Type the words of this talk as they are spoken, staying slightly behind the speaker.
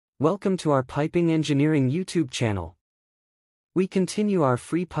Welcome to our Piping Engineering YouTube channel. We continue our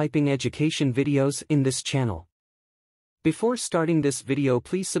free piping education videos in this channel. Before starting this video,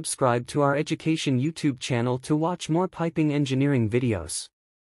 please subscribe to our education YouTube channel to watch more piping engineering videos.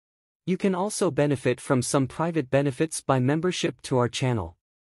 You can also benefit from some private benefits by membership to our channel.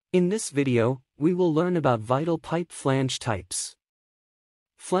 In this video, we will learn about vital pipe flange types.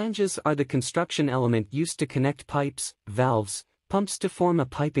 Flanges are the construction element used to connect pipes, valves, pumps to form a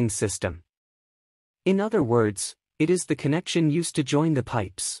piping system. In other words, it is the connection used to join the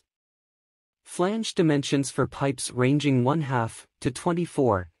pipes. Flange dimensions for pipes ranging 1/2 to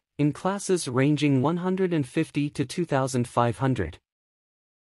 24, in classes ranging 150 to 2500.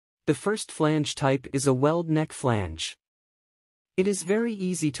 The first flange type is a weld neck flange. It is very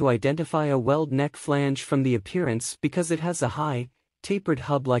easy to identify a weld neck flange from the appearance because it has a high, tapered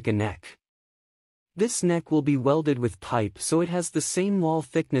hub like a neck. This neck will be welded with pipe, so it has the same wall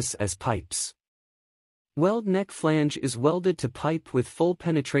thickness as pipes. Weld neck flange is welded to pipe with full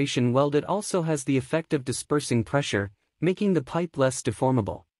penetration weld. It also has the effect of dispersing pressure, making the pipe less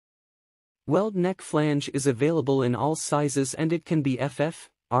deformable. Weld neck flange is available in all sizes and it can be FF,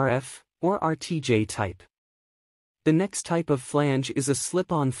 RF, or RTJ type. The next type of flange is a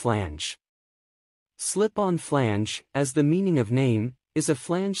slip-on flange. Slip-on flange, as the meaning of name, is a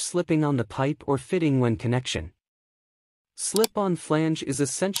flange slipping on the pipe or fitting when connection. Slip-on flange is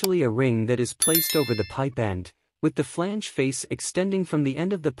essentially a ring that is placed over the pipe end, with the flange face extending from the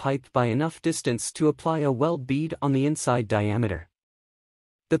end of the pipe by enough distance to apply a weld bead on the inside diameter.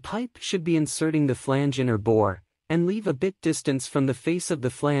 The pipe should be inserting the flange inner bore, and leave a bit distance from the face of the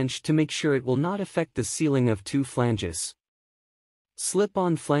flange to make sure it will not affect the sealing of two flanges.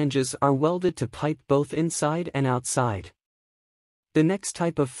 Slip-on flanges are welded to pipe both inside and outside. The next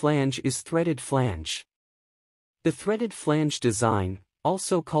type of flange is threaded flange. The threaded flange design,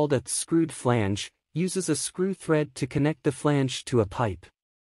 also called a screwed flange, uses a screw thread to connect the flange to a pipe.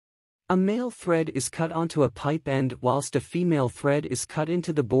 A male thread is cut onto a pipe end whilst a female thread is cut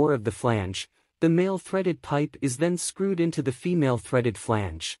into the bore of the flange. The male threaded pipe is then screwed into the female threaded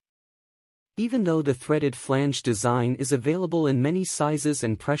flange. Even though the threaded flange design is available in many sizes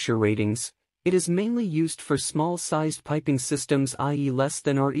and pressure ratings, it is mainly used for small-sized piping systems, i.e. less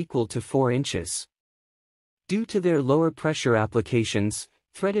than or equal to 4 inches. Due to their lower pressure applications,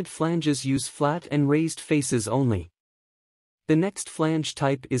 threaded flanges use flat and raised faces only. The next flange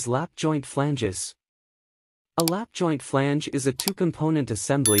type is lap joint flanges. A lap joint flange is a two-component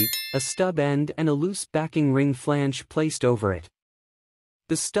assembly, a stub end and a loose backing ring flange placed over it.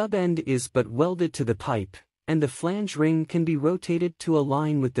 The stub end is but welded to the pipe, and the flange ring can be rotated to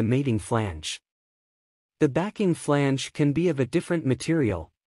align with the mating flange. The backing flange can be of a different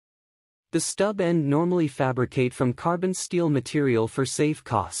material. The stub end normally fabricate from carbon steel material for safe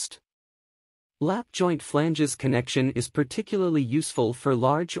cost. Lap joint flanges connection is particularly useful for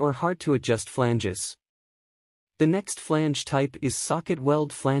large or hard-to-adjust flanges. The next flange type is socket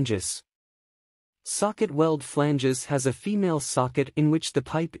weld flanges. Socket weld flanges has a female socket in which the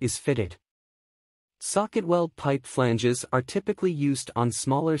pipe is fitted. Socket weld pipe flanges are typically used on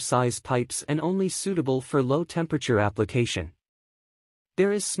smaller size pipes and only suitable for low temperature application.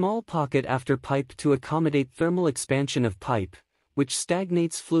 There is small pocket after pipe to accommodate thermal expansion of pipe, which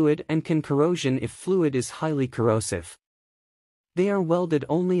stagnates fluid and can corrosion if fluid is highly corrosive. They are welded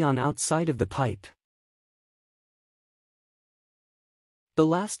only on outside of the pipe. The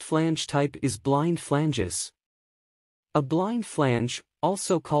last flange type is blind flanges. A blind flange,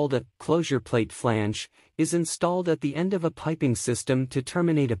 also called a closure plate flange, is installed at the end of a piping system to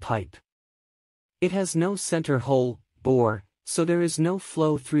terminate a pipe. It has no center hole, bore, so there is no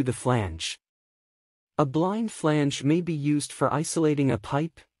flow through the flange. A blind flange may be used for isolating a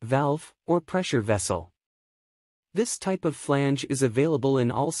pipe, valve, or pressure vessel. This type of flange is available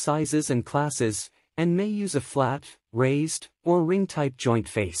in all sizes and classes, and may use a flat, raised, or ring-type joint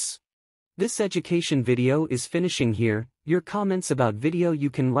face. This education video is finishing here. Your comments about video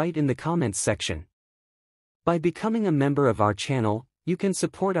you can write in the comments section. By becoming a member of our channel, you can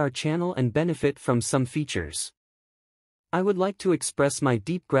support our channel and benefit from some features. I would like to express my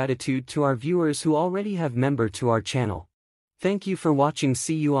deep gratitude to our viewers who already have member to our channel. Thank you for watching.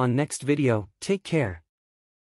 See you on next video. Take care.